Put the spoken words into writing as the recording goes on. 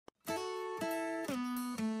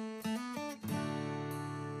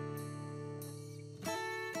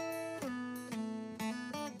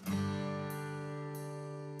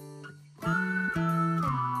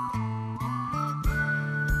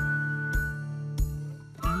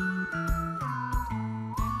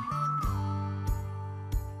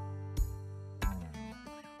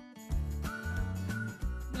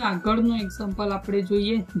આગળનું એક્ઝામ્પલ આપણે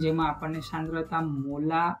જોઈએ જેમાં આપણને સાંદ્રતા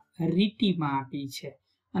મોલારિટીમાં આપી છે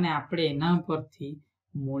અને આપણે એના પરથી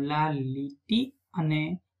મોલાલિટી અને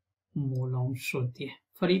મોલ અંશ શોધીએ.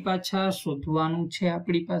 ફરી પાછા શોધવાનું છે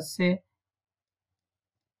આપણી પાસે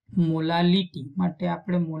મોલાલિટી માટે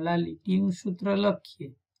આપણે મોલાલિટીનું સૂત્ર લખીએ.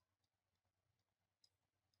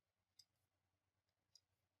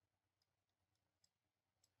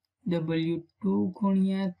 W2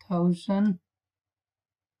 ગુણ્યા 1000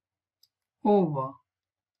 over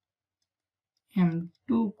M2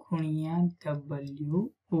 ગુણ્યા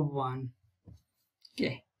W1. કે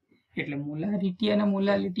એટલે મોલારિટી અને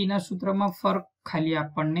મોલાલિટીના સૂત્રમાં ફરક ખાલી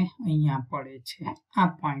આપણને અહીંયા પડે છે. આ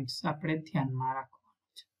પોઈન્ટ્સ આપણે ધ્યાનમાં રાખવાનું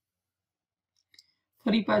છે.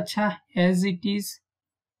 ફરી પાછા એઝ ઇટ ઇઝ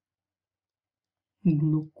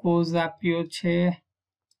ગ્લુકોઝ આપ્યો છે,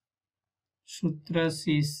 સૂત્ર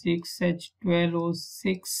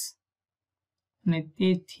C6H12O6 અને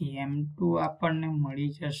તેથી M2 આપણને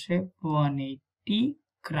મળી જશે 180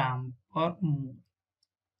 ગ્રામ પર મોલ.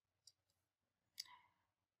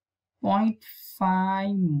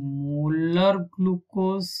 0.5 મોલર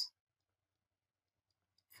ગ્લુકોઝ,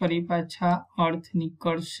 ફરી પાછા અર્થ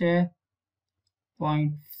નીકળશે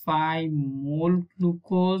 0.5 mall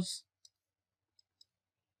glucose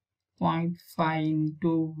 0.5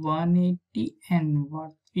 into 180 and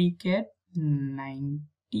what we get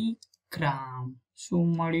 90 ગ્રામ. શું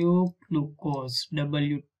મળ્યું? ગ્લુકોઝ.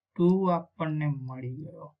 W2 આપણને મળી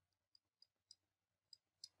ગયો.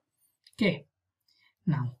 કે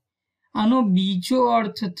નાઉ આનો બીજો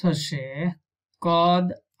અર્થ થશે કદ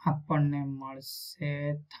આપણને મળશે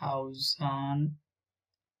 1000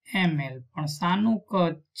 ml. પણ શાનું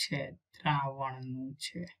કદ છે? દ્રાવણનું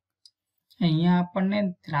છે. અહીંયા આપણને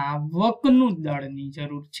દ્રાવકનું દળની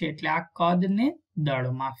જરૂર છે એટલે આ કદને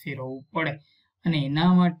દળમાં ફેરવવું પડે અને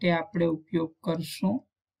એના માટે આપણે ઉપયોગ કરશું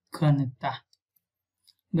ઘનતા.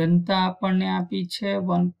 ઘનતા આપણને આપી છે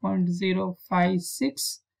 1.056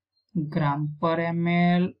 ગ્રામ પર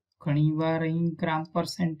ml. ઘણી વાર અહીં ગ્રામ પર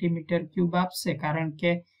સેન્ટીમીટર ક્યુબ આપશે કારણ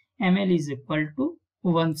કે ml is equal to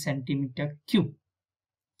 1 centimetre cube.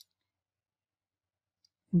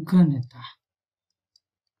 ઘનતા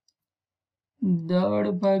દળ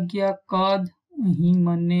ભાગ્યા કદ. અહીં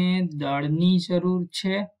મને દળની જરૂર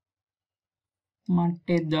છે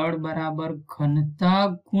માટે દળ બરાબર ઘનતા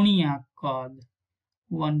ગુણ્યા કદ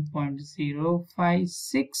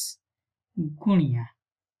 1.056 ગુણ્યા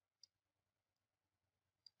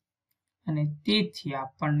અને તેથી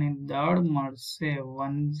આપણને દળ મળશે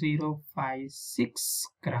 1056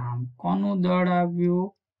 ગ્રામ. કોનું દળ આવ્યું?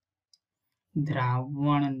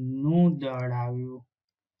 દ્રાવણનું દળ આવ્યું.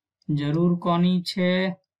 જરૂર કોની છે?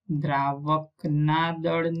 દ્રાવકના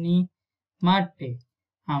દળની. માટે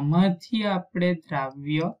આમાંથી આપણે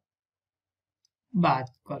દ્રાવ્ય બાદ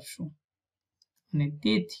કરશું અને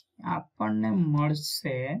તેથી આપણને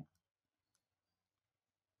મળશે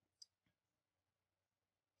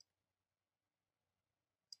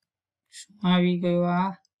શું આવી ગયું?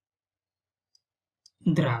 આ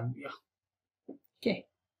દ્રાવ્ય. કે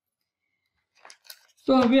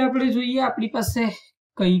તો હવે આપણે જોઈએ આપણી પાસે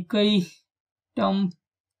કઈ કઈ ટર્મ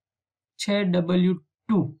છે.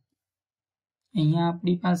 W2 અહીંયા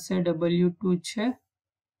આપણી પાસે W2 છે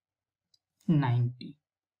 90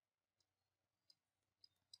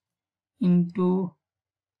 into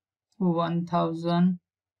 1000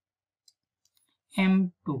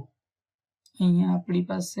 M2 અહીંયા આપણી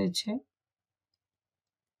પાસે છે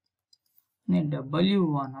અને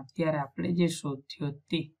W1 અત્યારે આપણે જે શોધ્યો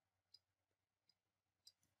તે.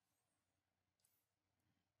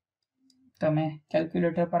 તમે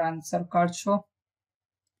કેલ્ક્યુલેટર પર આન્સર કાઢશો.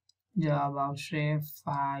 જવાબ આવશે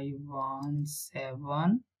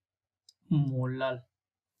 517 મોલર.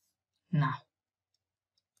 ના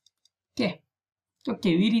કે તો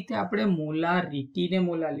કેવી રીતે આપણે મોલારિટીને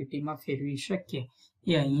મોલાલિટીમાં ફેરવી શકીએ એ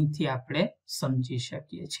અહીંથી આપણે સમજી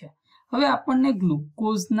શકીએ છીએ. હવે આપણને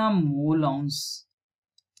ગ્લુકોઝના મોલ અંશ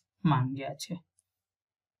માંગ્યા છે.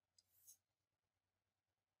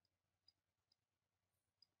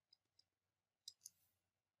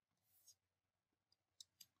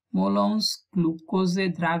 મોલ અંશ ગ્લુકોઝ એ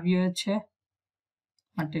દ્રાવ્ય છે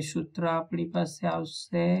માટે સૂત્ર આપણી પાસે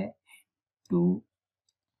આવશે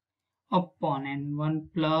N2/N1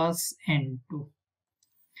 plus N2.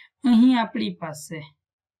 અહીં આપણી પાસે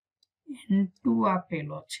N2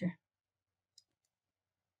 આપેલો છે,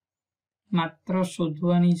 માત્ર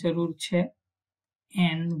શોધવાની જરૂર છે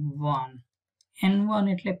N1. N1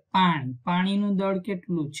 એટલે પાણી. પાણીનું દળ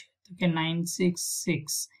કેટલું છે? તો કે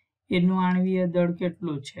 966. એનું આણ્વીય દળ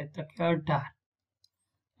કેટલું છે? તો કે 18.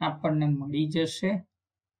 આપણને મળી જશે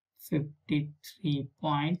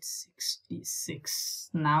 53.66.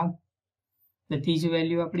 Now બધી જ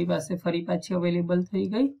વેલ્યુ આપણી પાસે ફરી પાછી અવેલેબલ થઈ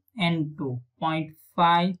ગઈ. N2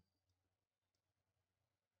 0.5,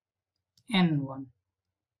 N1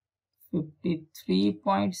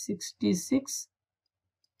 53.66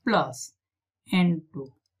 plus N2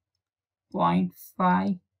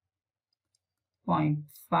 0.5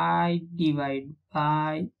 divided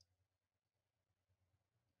by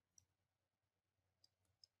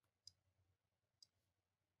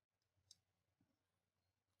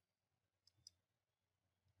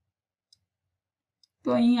તો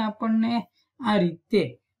અહીં આપણને આ રીતે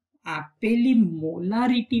આપેલી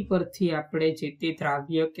મોલારિટી પરથી આપણે જે તે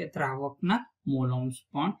દ્રાવ્ય કે દ્રાવકના મોલ અંશ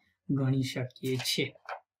પણ ગણી શકીએ છીએ.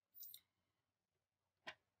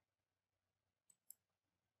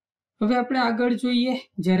 હવે આપણે આગળ જોઈએ,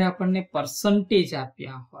 જ્યારે આપણને પર્સન્ટેજ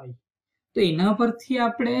આપ્યા હોય તો એના પરથી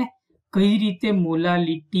આપણે કઈ રીતે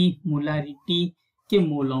મોલારિટી કે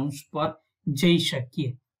મોલ અંશ પર જઈ શકીએ.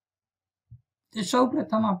 તો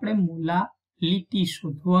સૌપ્રથમ આપણે મોલારિટી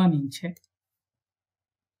શોધવાની છે.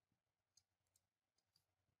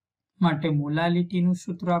 માટે મોલારિટીનું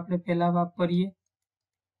સૂત્ર આપણે પહેલા વાપરીએ.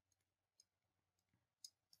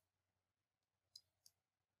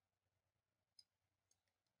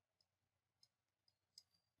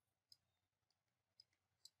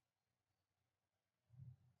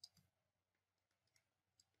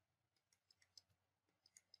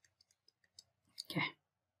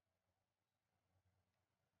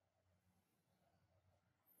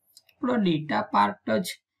 આપણો ડેટા પાર્ટ જ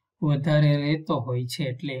વધારે રહેતો હોય છે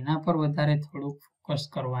એટલે એના પર વધારે થોડુંક ફોકસ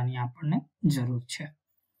કરવાની આપણને જરૂર છે.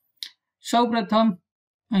 સૌપ્રથમ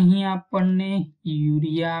અહીં આપણને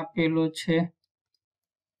યુરિયા આપેલો છે.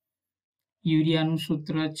 યુરિયાનું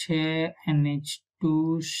સૂત્ર છે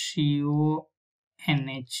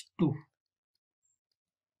NH2CONH2.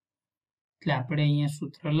 એટલે આપણે અહીંયા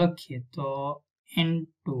સૂત્ર લખીએ તો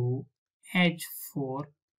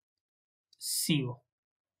N2H4CO.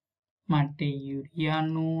 માટે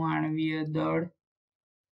યુરિયાનું આણ્વીય દળ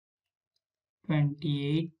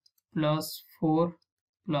 28 + 4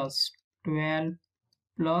 + 12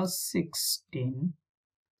 + 16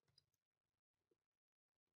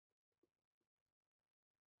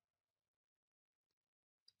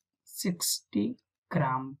 60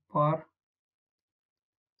 ગ્રામ પર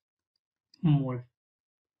મોલ.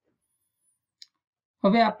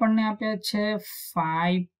 હવે આપણને આપ્યા છે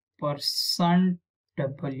 5%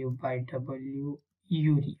 W/W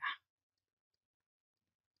યુરિયા.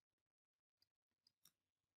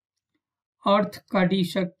 અર્થ કાઢી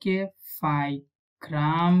શકીએ 5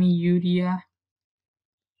 ગ્રામ યુરિયા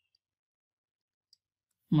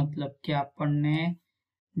મતલબ કે આપણને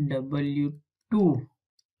W2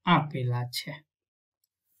 આપેલા છે.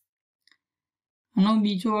 આનો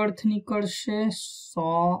બીજો અર્થ નીકળશે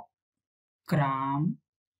 100 ગ્રામ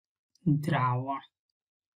દ્રાવણ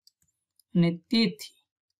અને તેથી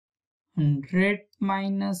 100 -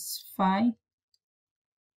 5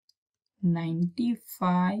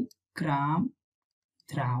 95 ગ્રામ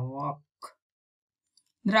દ્રાવક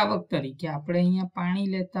તરીકે આપણે અહીંયા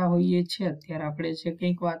પાણી લેતા હોઈએ છીએ. અત્યારે આપણે જે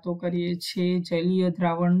કંઈક વાતો કરીએ છીએ જલીય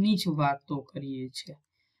દ્રાવણની જ વાતો કરીએ છીએ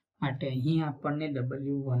માટે અહીં આપણને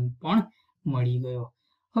W1 પણ મળી ગયો.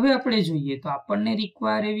 હવે આપણે જોઈએ તો આપણને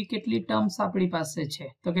રિક્વાયર એવી કેટલી ટર્મ્સ આપણી પાસે છે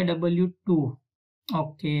તો કે W2.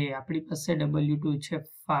 ઓકે, આપણી પાસે W2 છે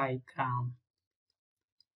 5 ગ્રામ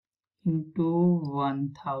into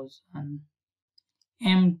 1000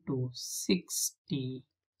 M2 60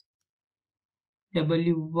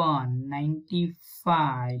 W1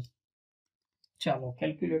 95. ચાલો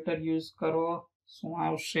કેલ્ક્યુલેટર યુઝ કરો. શું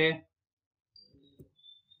આવશે?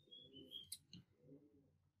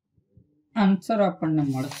 આન્સર આપણને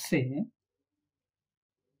મળશે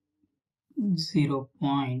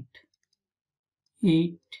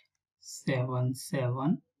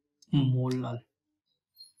 0.877 મોલર.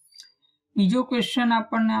 બીજો ક્વેશ્ચન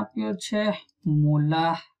આપણને આપ્યો છે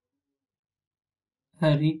મોલારિટી.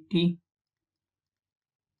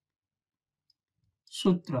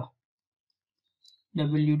 સૂત્ર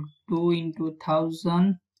W2 × 1000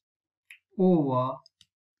 over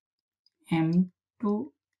M2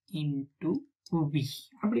 × V.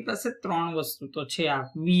 આપણી પાસે ત્રણ વસ્તુ તો છે. આ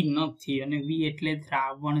V નથી અને V એટલે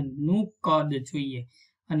દ્રાવણનું કદ જોઈએ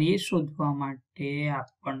અને એ શોધવા માટે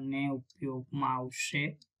આપણને ઉપયોગમાં આવશે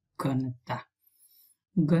ઘનતા.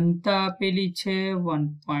 ઘનતા આપેલી છે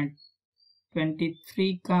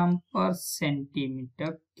 1.23 ગ્રામ પર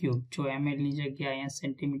સેન્ટીમીટર ક્યુબ. જો ml ની જગ્યાએ અહીંયા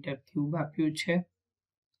સેન્ટીમીટર ક્યુબ આપ્યું છે.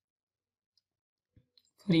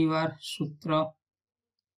 ફરીવાર સૂત્ર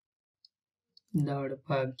દળ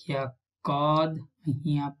ભાગ્યા કદ,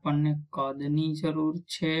 અહીં આપણને કદની જરૂર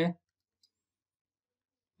છે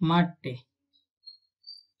માટે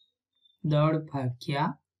દળ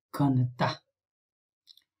ભાગ્યા ઘનતા.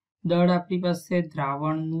 દળ આપણી પાસે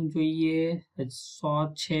દ્રાવણનું જોઈએ 100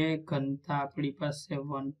 છે, ઘનતા આપણી પાસે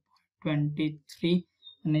 1.23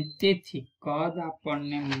 અને તેથી કદ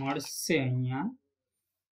આપણને મળશે અહીંયા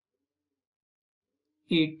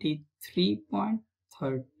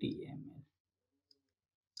 83.30 ml.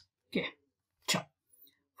 ઓકે, ચાલો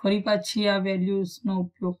ફરી પાછી આ વેલ્યુઝનો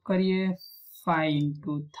ઉપયોગ કરીએ. 5 ×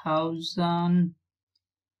 1000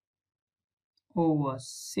 over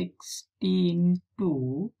 60 ×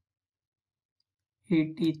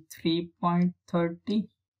 83.30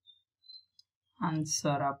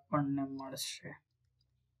 આન્સર આપણને મળશે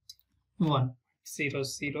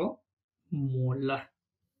 100 મોલર.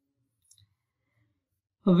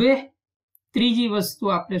 હવે ત્રીજી વસ્તુ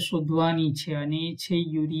આપણે શોધવાની છે અને એ છે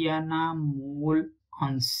યુરિયાના મોલ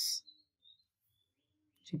અંશ.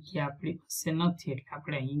 જગ્યા આપણી પાસે નથી એટલે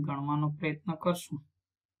આપણે અહીં ગણવાનો પ્રયત્ન કરશું.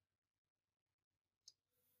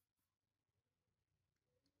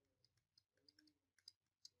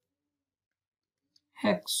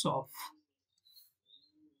 Hex of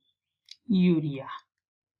urea.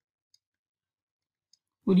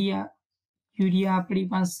 યુરિયા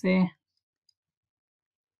આપણી પાસે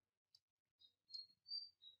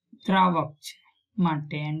દ્રાવક છે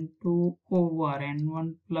માટે N2 over N1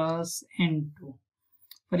 plus N2.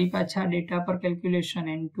 ફરી પાછા ડેટા પર કેલ્ક્યુલેશન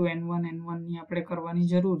N2 N1 N1 ની આપણે કરવાની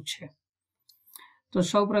જરૂર છે. તો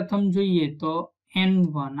સૌપ્રથમ જોઈએ તો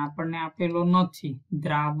N1 આપણને આપેલો નથી.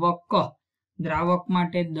 દ્રાવક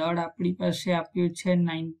માટે દળ આપણી પાસે આપ્યું છે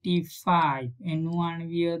 95, એનું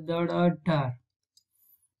આણ્વીય દળ 18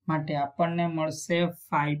 માટે આપણને મળશે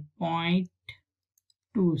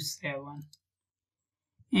 5.27.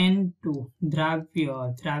 N2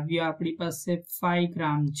 દ્રાવ્ય આપણી પાસે 5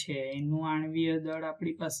 ગ્રામ છે, એનું આણ્વીય દળ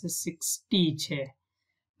આપણી પાસે 60 છે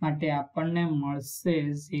માટે આપણને મળશે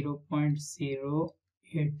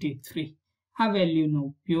 0.083. આ વેલ્યુનો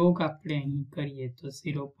ઉપયોગ આપણે અહીં કરીએ તો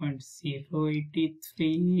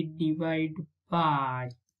 0.083 ડિવાઇડ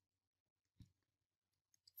બાય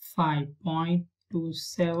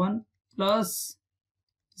 5.27 પ્લસ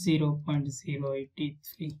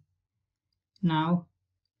 0.083. Now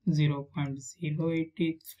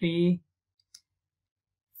 0.083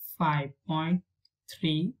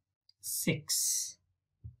 5.36.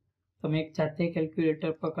 તમે એક જાતે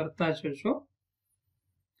કેલ્ક્યુલેટર પર કરતા જશો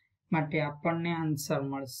માટે આપણને આન્સર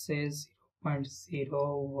મળશે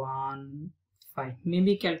 0.015. મે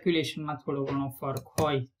બી કેલ્ક્યુલેશનમાં થોડો ઘણો ફરક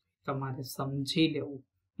હોય તમારે સમજી લેવું,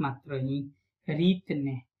 માત્ર અહીં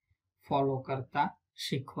રીતને ફોલો કરતા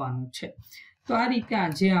શીખવાનું છે. તો આ રીતે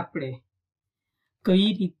આજે આપણે કઈ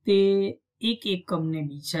રીતે એક એકમને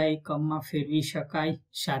બીજા એકમમાં ફેરવી શકાય,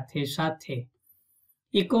 સાથે સાથે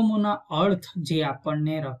એકમોના અર્થ જે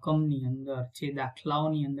આપણને રકમની અંદર, જે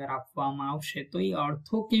દાખલાઓની અંદર આપવામાં આવશે તો એ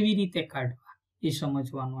અર્થો કેવી રીતે કાઢવા એ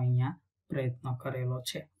સમજવાનો અહીંયા પ્રયત્ન કરેલો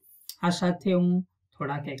છે. આ સાથે હું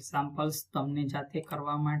થોડાક એક્ઝામ્પલ્સ તમને જાતે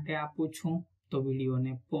કરવા માટે આપું છું, તો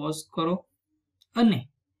વિડીયોને પોઝ કરો અને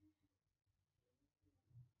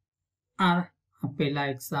આ આપેલા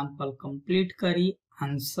એક્ઝામ્પલ કમ્પ્લીટ કરી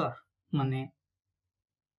આન્સર મને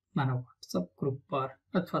મારા વોટ્સઅપ ગ્રુપ પર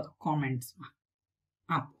અથવા તો કોમેન્ટ્સમાં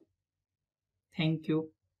આપો. Thank you.